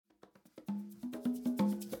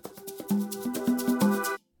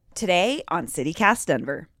Today on CityCast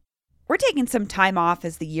Denver. We're taking some time off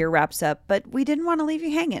as the year wraps up, but we didn't want to leave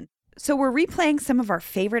you hanging. So we're replaying some of our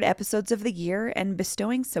favorite episodes of the year and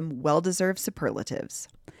bestowing some well-deserved superlatives.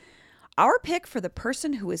 Our pick for the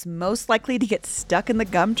person who is most likely to get stuck in the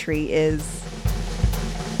gum tree is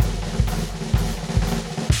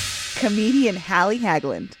comedian Hallie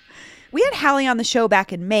Haglund. We had Hallie on the show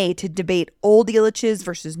back in May to debate old Elitches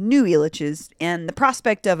versus new Elitches and the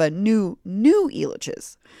prospect of a new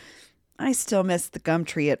Elitches. I still miss the gum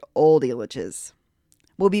tree at old Elitches.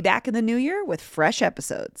 We'll be back in the new year with fresh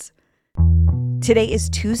episodes. Today is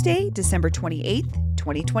Tuesday, December 28th,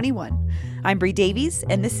 2021. I'm Bree Davies,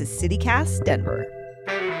 and this is CityCast Denver.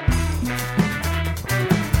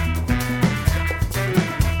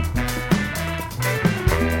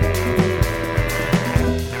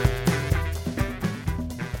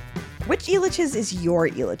 Which Elitches is your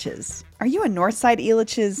Elitches? Are you a Northside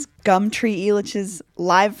Elitches, Gumtree Elitches,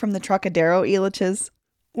 live from the Trocadero Elitches?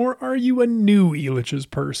 Or are you a new Elitches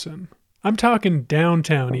person? I'm talking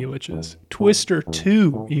downtown Elitches, Twister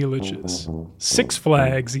 2 Elitches, Six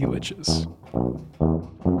Flags Elitches.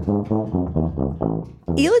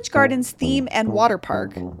 Elitch Gardens Theme and Water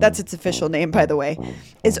Park, that's its official name by the way,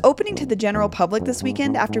 is opening to the general public this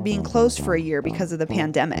weekend after being closed for a year because of the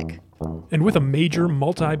pandemic. And with a major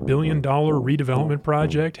multi-billion-dollar redevelopment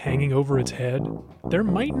project hanging over its head, there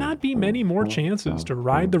might not be many more chances to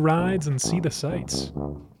ride the rides and see the sights.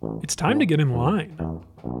 It's time to get in line.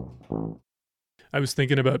 I was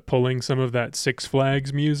thinking about pulling some of that Six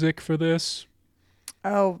Flags music for this.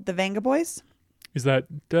 Oh, the Venga Boys? Is that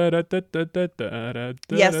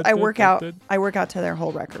Yes, I work out to their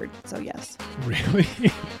whole record, so yes. Really?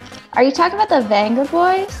 Are you talking about the Venga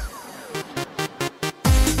Boys?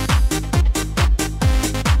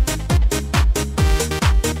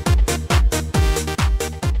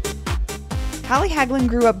 Hallie Haglund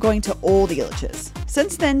grew up going to old Elitches.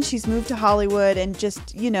 Since then, she's moved to Hollywood and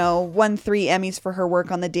just, won 3 Emmys for her work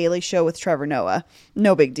on The Daily Show with Trevor Noah.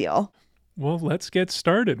 No big deal. Well, let's get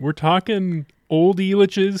started. We're talking old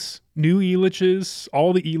Elitches, new Elitches,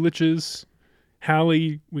 all the Elitches.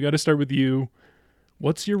 Hallie, we got to start with you.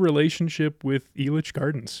 What's your relationship with Elitch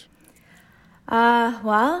Gardens?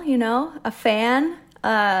 A fan.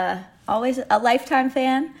 Always a lifetime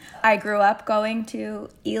fan. I grew up going to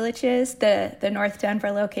Elitches, the North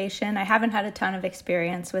Denver location. I haven't had a ton of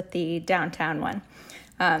experience with the downtown one.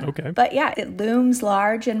 Okay. But yeah, it looms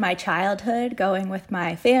large in my childhood, going with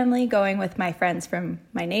my family, going with my friends from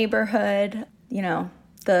my neighborhood,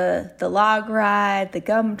 the log ride, the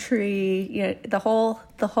gum tree, the whole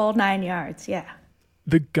 9 yards. Yeah.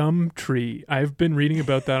 The gum tree. I've been reading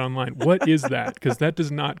about that online. What is that? Because that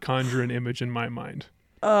does not conjure an image in my mind.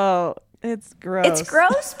 Oh, it's gross. It's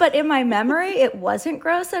gross, but in my memory, it wasn't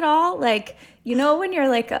gross at all. Like, when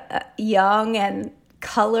you're young and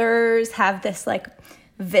colors have this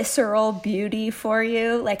visceral beauty for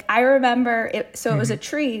you. Like, I remember it. So it was a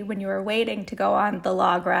tree when you were waiting to go on the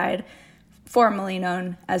log ride, formerly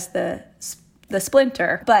known as the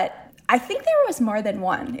Splinter. But I think there was more than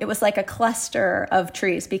one. It was like a cluster of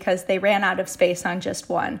trees because they ran out of space on just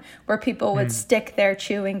one, where people would stick their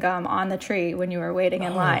chewing gum on the tree when you were waiting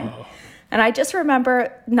in line. And I just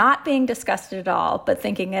remember not being disgusted at all, but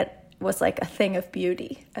thinking it was like a thing of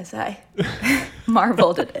beauty as I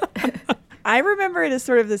marveled at it. I remember it as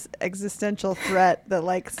sort of this existential threat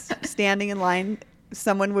that standing in line,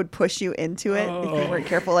 someone would push you into it if you weren't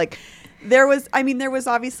careful. There was a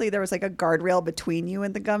guardrail between you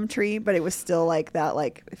and the gum tree, but it was still like that.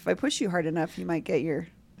 Like, if I push you hard enough, you might get your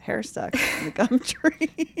hair stuck in the gum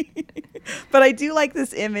tree. But I do like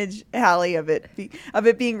this image, Hallie, of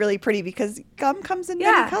it being really pretty because gum comes in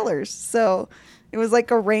many colors. So it was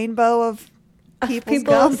like a rainbow of people's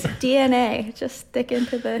gum. DNA just stick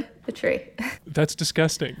into the tree. That's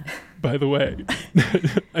disgusting, by the way.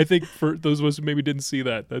 I think for those of us who maybe didn't see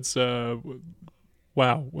that, that's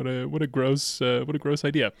wow, what a gross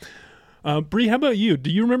idea. Bree, how about you?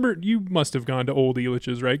 Do you remember? You must have gone to old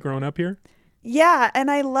Elitches, right, growing up here? Yeah,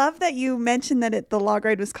 and I love that you mentioned that the log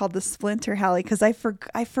ride was called the Splinter, Hallie, because I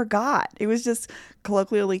forgot. It was just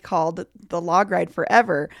colloquially called the log ride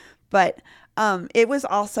forever, but it was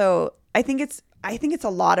also I think it's a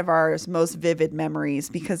lot of our most vivid memories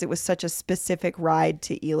because it was such a specific ride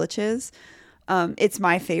to Elitches. It's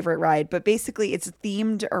my favorite ride, but basically it's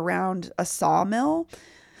themed around a sawmill.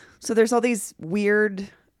 So there's all these weird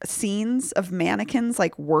scenes of mannequins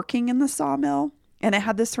working in the sawmill. And it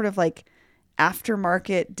had this sort of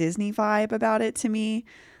aftermarket Disney vibe about it to me.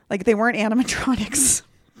 They weren't animatronics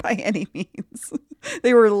by any means.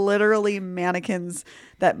 They were literally mannequins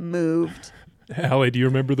that moved Hallie, do you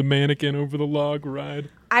remember the mannequin over the log ride?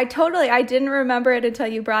 I didn't remember it until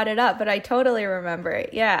you brought it up, but I totally remember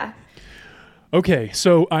it. Yeah. Okay,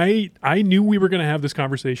 so I knew we were going to have this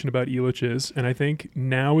conversation about Elitch's, and I think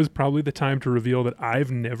now is probably the time to reveal that I've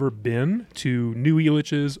never been to new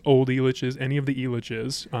Elitch's, old Elitch's, any of the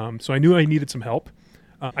Elitch's. So I knew I needed some help.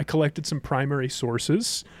 I collected some primary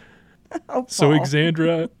sources. Oh, So, Paul.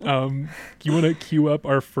 Exandra, you want to cue up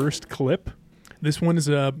our first clip? This one's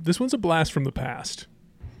a blast from the past.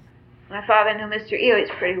 My father knew Mr. Elitch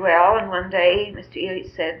pretty well, and one day Mr.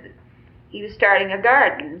 Elitch said that he was starting a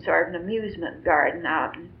garden, sort of an amusement garden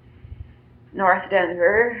out in North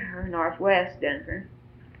Denver, or Northwest Denver,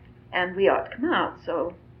 and we ought to come out.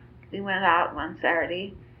 So we went out one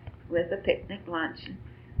Saturday with a picnic lunch.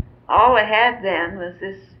 All I had then was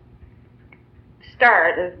this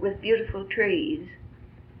with beautiful trees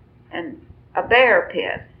and a bear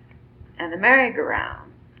pit and a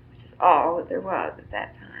merry-go-round, which is all that there was at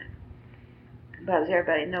that time. But as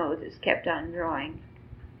everybody knows, it's kept on growing.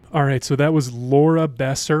 All right, so that was Laura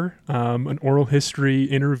Besser, an oral history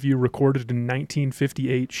interview recorded in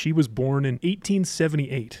 1958. She was born in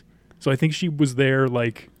 1878. So I think she was there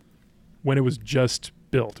like when it was just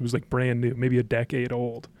built. It was like brand new, maybe a decade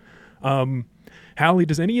old. Hallie,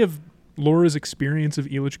 does any of Laura's experience of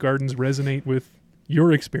Elitch Gardens resonate with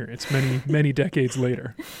your experience many decades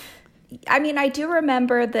later? I mean, I do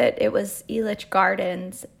remember that it was Elitch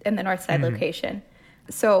Gardens in the North Side location.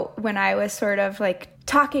 So when I was sort of like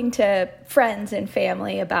talking to friends and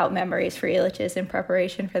family about memories for Elitch's in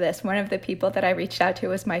preparation for this, one of the people that I reached out to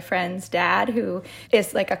was my friend's dad, who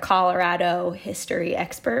is like a Colorado history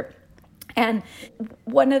expert. And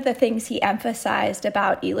one of the things he emphasized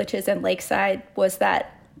about Elitch's and Lakeside was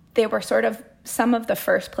that they were sort of some of the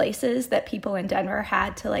first places that people in Denver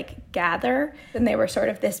had to like gather. And they were sort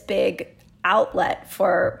of this big outlet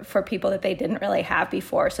for people that they didn't really have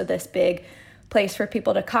before. So this big place for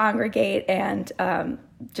people to congregate and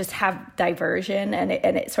just have diversion. And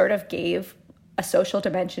it sort of gave a social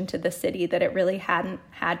dimension to the city that it really hadn't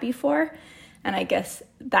had before. And I guess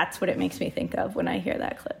that's what it makes me think of when I hear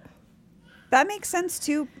that clip. That makes sense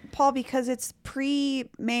too, Paul, because it's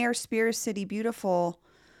pre-Mayor Spears City Beautiful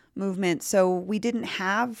movement. So we didn't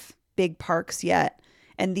have big parks yet.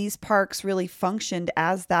 And these parks really functioned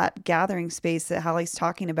as that gathering space that Hallie's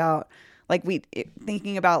talking about. Like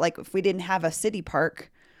thinking about like if we didn't have a city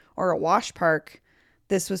park or a wash park,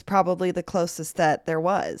 this was probably the closest that there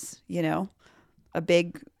was, you know, a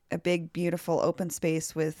big, beautiful open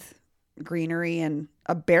space with greenery and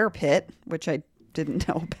a bear pit, which I didn't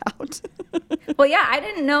know about. Well, yeah, I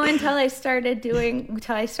didn't know until I started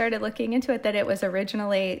looking into it that it was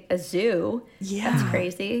originally a zoo. Yeah. That's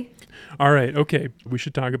crazy. All right, okay. We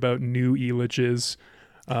should talk about new Elitch's.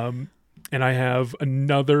 And I have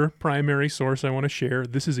another primary source I want to share.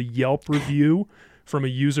 This is a Yelp review from a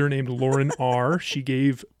user named Lauren R. She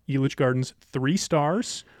gave Elitch Gardens 3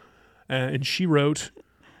 stars. And she wrote,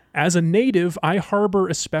 "As a native, I harbor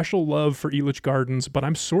a special love for Elitch Gardens, but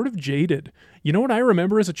I'm sort of jaded. You know what I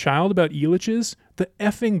remember as a child about Elitch's? The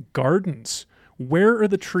effing gardens. Where are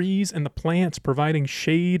the trees and the plants providing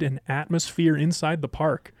shade and atmosphere inside the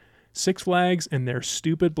park? Six Flags and their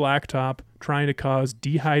stupid blacktop trying to cause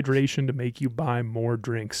dehydration to make you buy more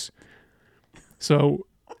drinks." So,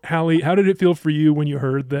 Hallie, how did it feel for you when you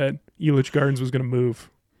heard that Elitch Gardens was going to move?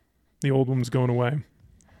 The old one was going away.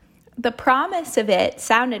 The promise of it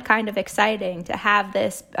sounded kind of exciting to have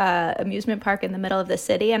this amusement park in the middle of the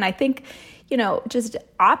city. And I think, you know, just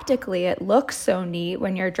optically, it looks so neat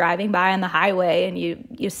when you're driving by on the highway and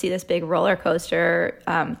you see this big roller coaster.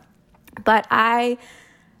 But I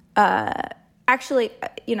actually,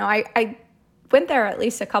 you know, I went there at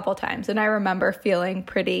least a couple times, and I remember feeling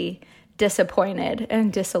pretty disappointed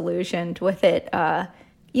and disillusioned with it.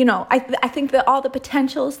 You know, I think that all the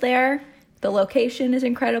potential's there. The location is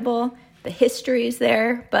incredible. The history is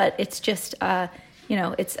there, but it's just, you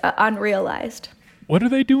know, it's unrealized. What are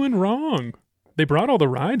they doing wrong? They brought all the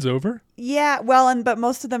rides over. Yeah, well, but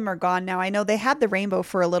most of them are gone now. I know they had the Rainbow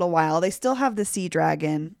for a little while. They still have the Sea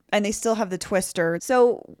Dragon, and they still have the Twister.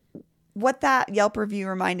 So what that Yelp review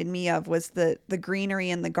reminded me of was the greenery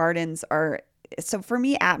and the gardens are, so for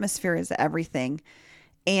me, atmosphere is everything.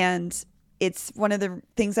 And it's one of the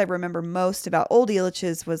things I remember most about Old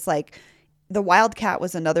Elitch's was like, the Wildcat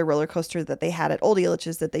was another roller coaster that they had at Old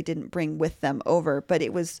Elitch's that they didn't bring with them over, but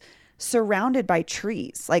it was surrounded by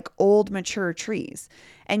trees, like old mature trees.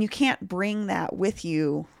 And you can't bring that with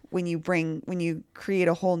you when you create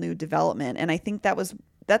a whole new development. And I think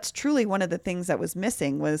that's truly one of the things that was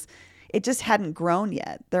missing was it just hadn't grown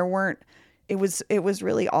yet. It was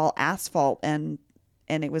really all asphalt and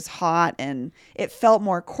and it was hot and it felt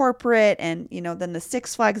more corporate. And, then the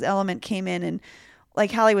Six Flags element came in, and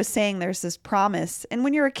like Hallie was saying, there's this promise. And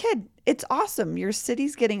when you're a kid, it's awesome. Your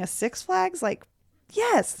city's getting a Six Flags. Like,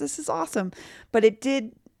 yes, this is awesome. But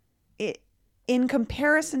it in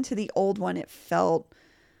comparison to the old one, it felt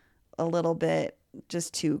a little bit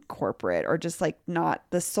just too corporate, or just like not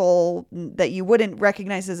the soul that you wouldn't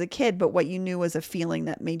recognize as a kid, but what you knew was a feeling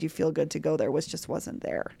that made you feel good to go there wasn't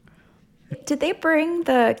there. Did they bring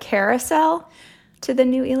the carousel to the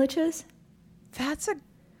new Elitch's? That's a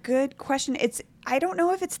good question. I don't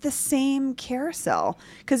know if it's the same carousel,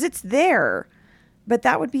 because it's there, but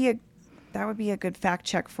that would be a good fact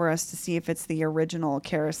check for us to see if it's the original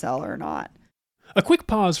carousel or not. A quick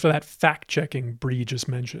pause for that fact-checking Bree just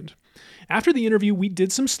mentioned. After the interview, we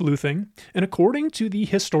did some sleuthing, and according to the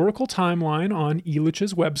historical timeline on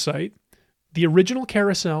Elitch's website, the original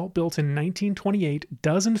carousel, built in 1928,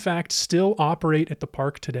 does in fact still operate at the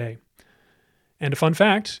park today. And a fun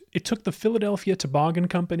fact, it took the Philadelphia Toboggan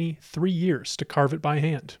Company 3 years to carve it by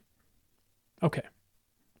hand. Okay,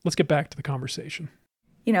 let's get back to the conversation.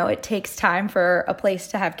 It takes time for a place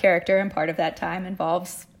to have character, and part of that time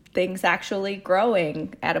involves things actually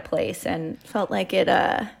growing at a place, and felt like it,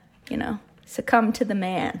 succumbed to the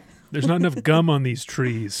man. There's not enough gum on these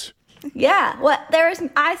trees. Yeah,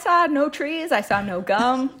 I saw no trees, I saw no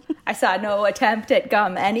gum, I saw no attempt at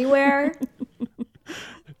gum anywhere.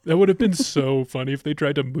 That would have been so funny if they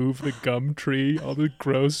tried to move the gum tree, all the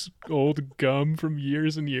gross old gum from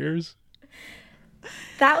years and years.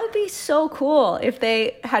 That would be so cool if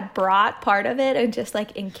they had brought part of it and just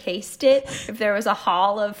like encased it. If there was a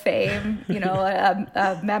Hall of Fame,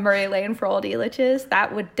 a memory lane for old Elitch's,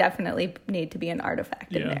 that would definitely need to be an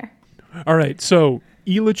artifact in there. All right, so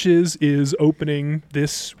Elitch's is opening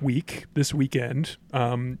this weekend,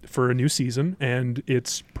 for a new season, and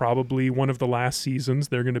it's probably one of the last seasons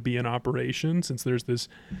they're going to be in operation, since there's this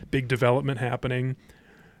big development happening.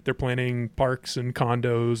 They're planning parks and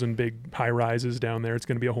condos and big high-rises down there. It's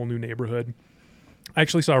going to be a whole new neighborhood. I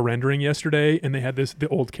actually saw a rendering yesterday, and they had the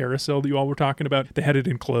old carousel that you all were talking about. They had it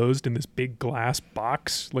enclosed in this big glass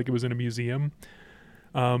box, like it was in a museum.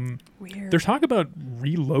 Weird. There's talk about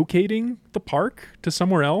relocating the park to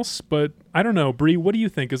somewhere else, but I don't know. Bree, what do you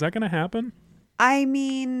think? Is that going to happen? I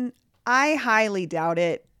mean, I highly doubt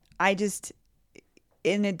it.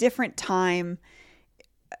 In a different time,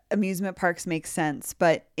 amusement parks make sense,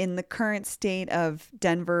 but in the current state of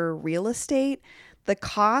Denver real estate, the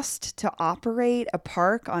cost to operate a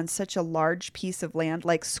park on such a large piece of land,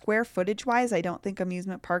 like square footage wise, I don't think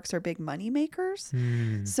amusement parks are big money makers.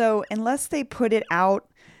 So unless they put it out,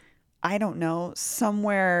 I don't know,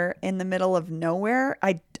 somewhere in the middle of nowhere,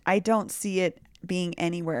 I don't see it being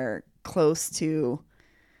anywhere close to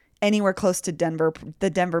Denver,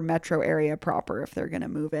 the Denver metro area proper, if they're going to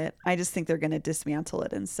move it. I just think they're going to dismantle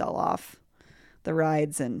it and sell off the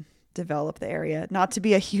rides and develop the area. Not to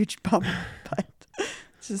be a huge bummer, but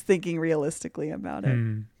just thinking realistically about it.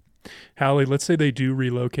 Hallie, let's say they do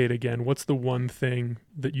relocate again. What's the one thing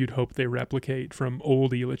that you'd hope they replicate from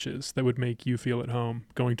old Elitch's that would make you feel at home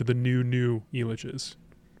going to the new Elitch's?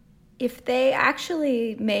 If they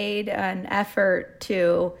actually made an effort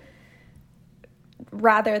to,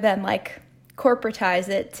 rather than like corporatize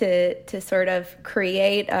it, to sort of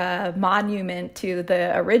create a monument to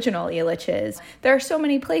the original Elitch's. There are so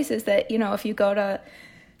many places that, if you go to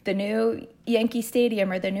the new Yankee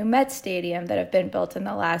Stadium or the new Mets Stadium that have been built in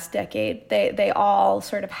the last decade, they all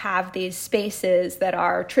sort of have these spaces that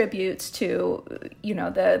are tributes to,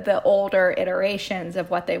 the older iterations of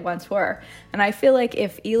what they once were. And I feel like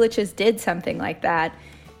if Elitch's did something like that,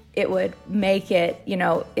 it would make it,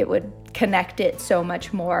 it would connect it so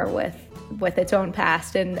much more with its own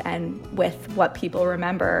past and with what people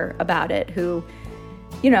remember about it, who,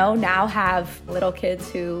 now have little kids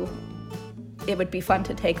who it would be fun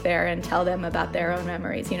to take there and tell them about their own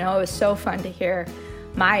memories. It was so fun to hear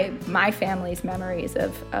my family's memories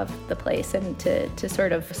of the place, and to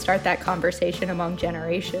sort of start that conversation among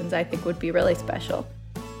generations, I think would be really special.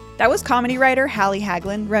 That was comedy writer Hallie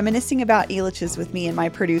Haglund reminiscing about Elitch's with me and my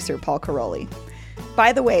producer, Paul Caroli.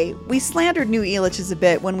 By the way, we slandered New Elitch's a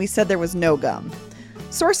bit when we said there was no gum.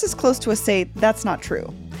 Sources close to us say that's not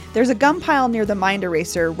true. There's a gum pile near the Mind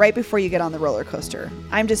Eraser right before you get on the roller coaster.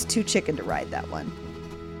 I'm just too chicken to ride that one.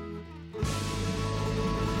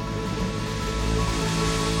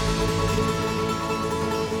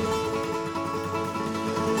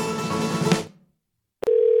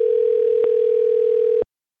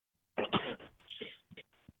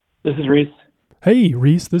 This is Reese. Hey,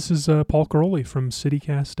 Reese, this is Paul Caroli from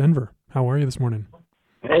CityCast Denver. How are you this morning?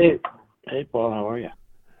 Hey, Paul, how are you?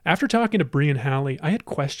 After talking to Bree and Hallie, I had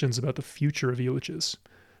questions about the future of Elitch's.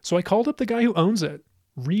 So I called up the guy who owns it,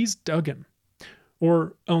 Rhys Duggan.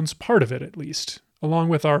 Or owns part of it, at least, along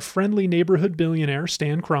with our friendly neighborhood billionaire,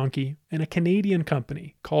 Stan Kroenke, and a Canadian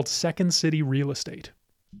company called Second City Real Estate.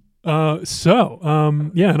 Yeah,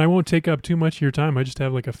 and I won't take up too much of your time. I just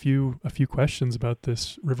have like a few questions about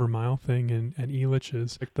this River Mile thing and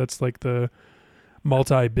Elitch's. That's like the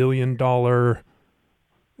multi-billion-dollar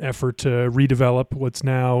effort to redevelop what's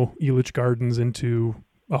now Elitch Gardens into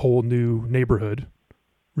a whole new neighborhood,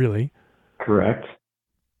 really. Correct.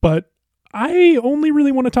 But I only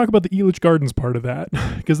really want to talk about the Elitch Gardens part of that,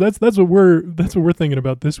 because that's what we're thinking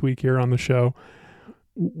about this week here on the show.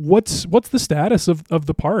 What's the status of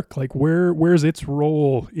the park? Like where's its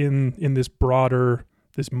role in this broader,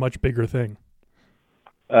 this much bigger thing?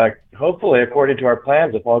 Hopefully, according to our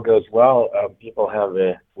plans, if all goes well, we'll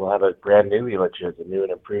have a brand new Elitch's, a new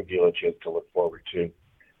and improved Elitch's to look forward to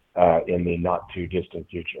in the not too distant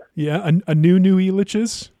future. Yeah, a new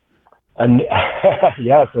Elitch's.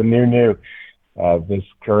 Yes, a new. This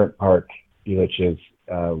current park, Elitch's,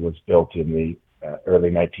 was built in the early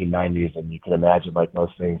 1990s, and you can imagine, like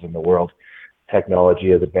most things in the world,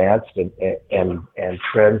 technology has advanced and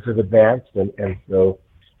trends have advanced, and so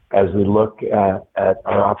as we look at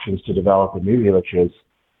our options to develop a new Elitch's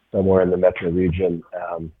somewhere in the metro region,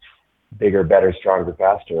 bigger, better, stronger,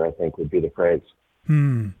 faster, I think would be the phrase.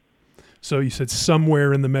 So you said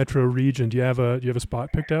somewhere in the metro region. Do you have a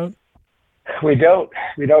spot picked out? We don't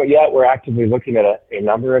yet. We're actively looking at a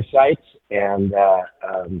number of sites and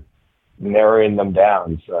narrowing them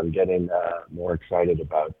down. So I'm getting more excited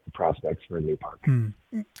about the prospects for a new park.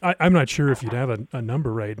 I'm not sure if you'd have a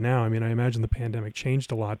number right now. I mean, I imagine the pandemic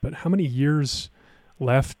changed a lot, but how many years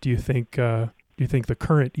left do you think the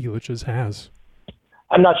current Elitch's has?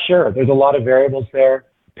 I'm not sure. There's a lot of variables there.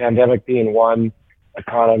 Pandemic being one,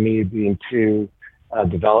 economy being two,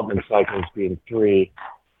 development cycles being three.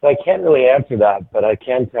 So I can't really answer that, but I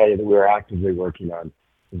can tell you that we're actively working on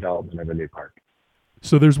development of a new park.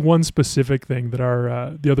 So there's one specific thing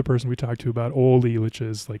that the other person we talked to about old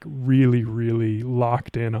Elitch's like really, really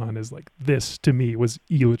locked in on is like, this to me was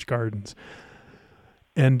Elitch Gardens.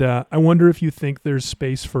 And I wonder if you think there's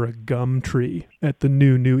space for a gum tree at the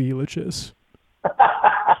new Elitch's.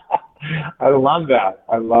 I love that.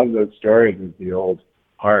 I love those stories of the old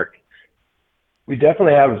park. We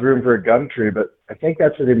definitely have room for a gum tree, but I think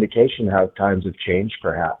that's an indication how times have changed,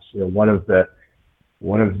 perhaps. You know, one of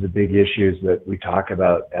the big issues that we talk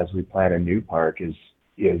about as we plan a new park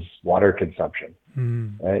is water consumption.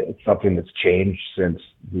 It's something that's changed since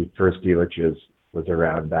the first Elitch's was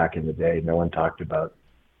around back in the day. No one talked about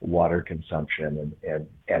water consumption and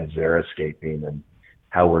xeriscaping and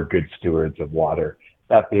how we're good stewards of water.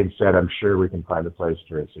 That being said, I'm sure we can find a place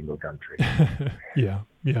for a single gum tree. Yeah.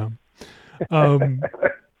 All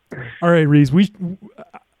right, Rhys,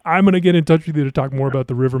 I'm going to get in touch with you to talk more about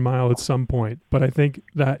the River Mile at some point, but I think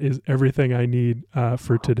that is everything I need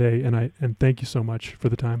for today, and thank you so much for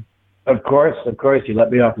the time. Of course. You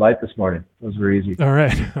let me off light this morning. Those were easy. All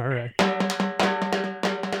right.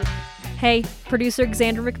 Hey, producer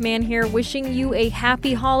Xander McMahon here, wishing you a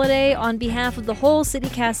happy holiday on behalf of the whole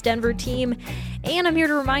CityCast Denver team. And I'm here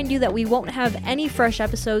to remind you that we won't have any fresh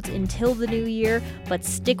episodes until the new year, but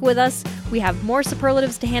stick with us. We have more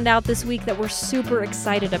superlatives to hand out this week that we're super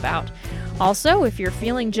excited about. Also, if you're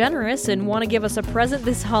feeling generous and want to give us a present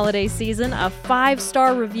this holiday season, a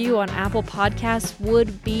 5-star review on Apple Podcasts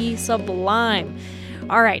would be sublime.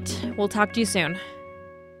 All right, we'll talk to you soon.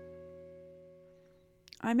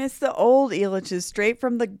 I miss the old Elitch's, straight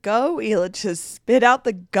from the go Elitch's. Spit out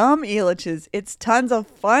the gum Elitch's. It's tons of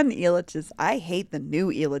fun Elitch's. I hate the new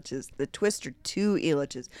Elitch's, the Twister 2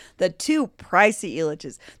 Elitch's, the too pricey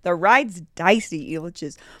Elitch's, the ride's dicey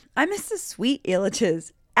Elitch's. I miss the sweet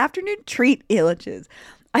Elitch's, afternoon treat Elitch's.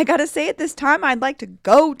 I gotta say at this time, I'd like to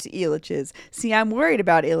go to Elitch's. See, I'm worried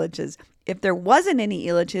about Elitch's. If there wasn't any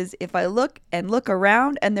Elitch's, if I look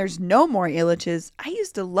around and there's no more Elitch's, I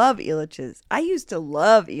used to love Elitch's. I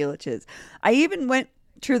even went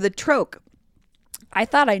through the Troke. I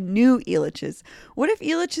thought I knew Elitch's. What if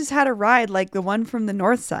Elitch's had a ride like the one from the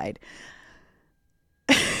north side?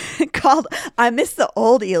 Called I Miss the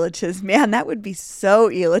Old Elitch's. Man, that would be so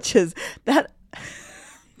Elitch's. That's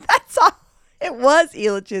all. It was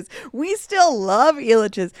Elitch's. We still love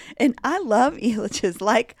Elitch's. And I love Elitch's.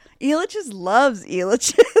 Like, Elitch's loves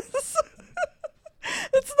Elitch's.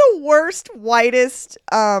 It's the worst, whitest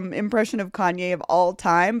impression of Kanye of all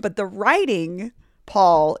time. But the writing,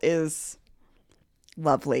 Paul, is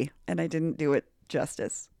lovely. And I didn't do it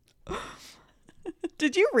justice.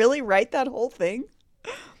 Did you really write that whole thing?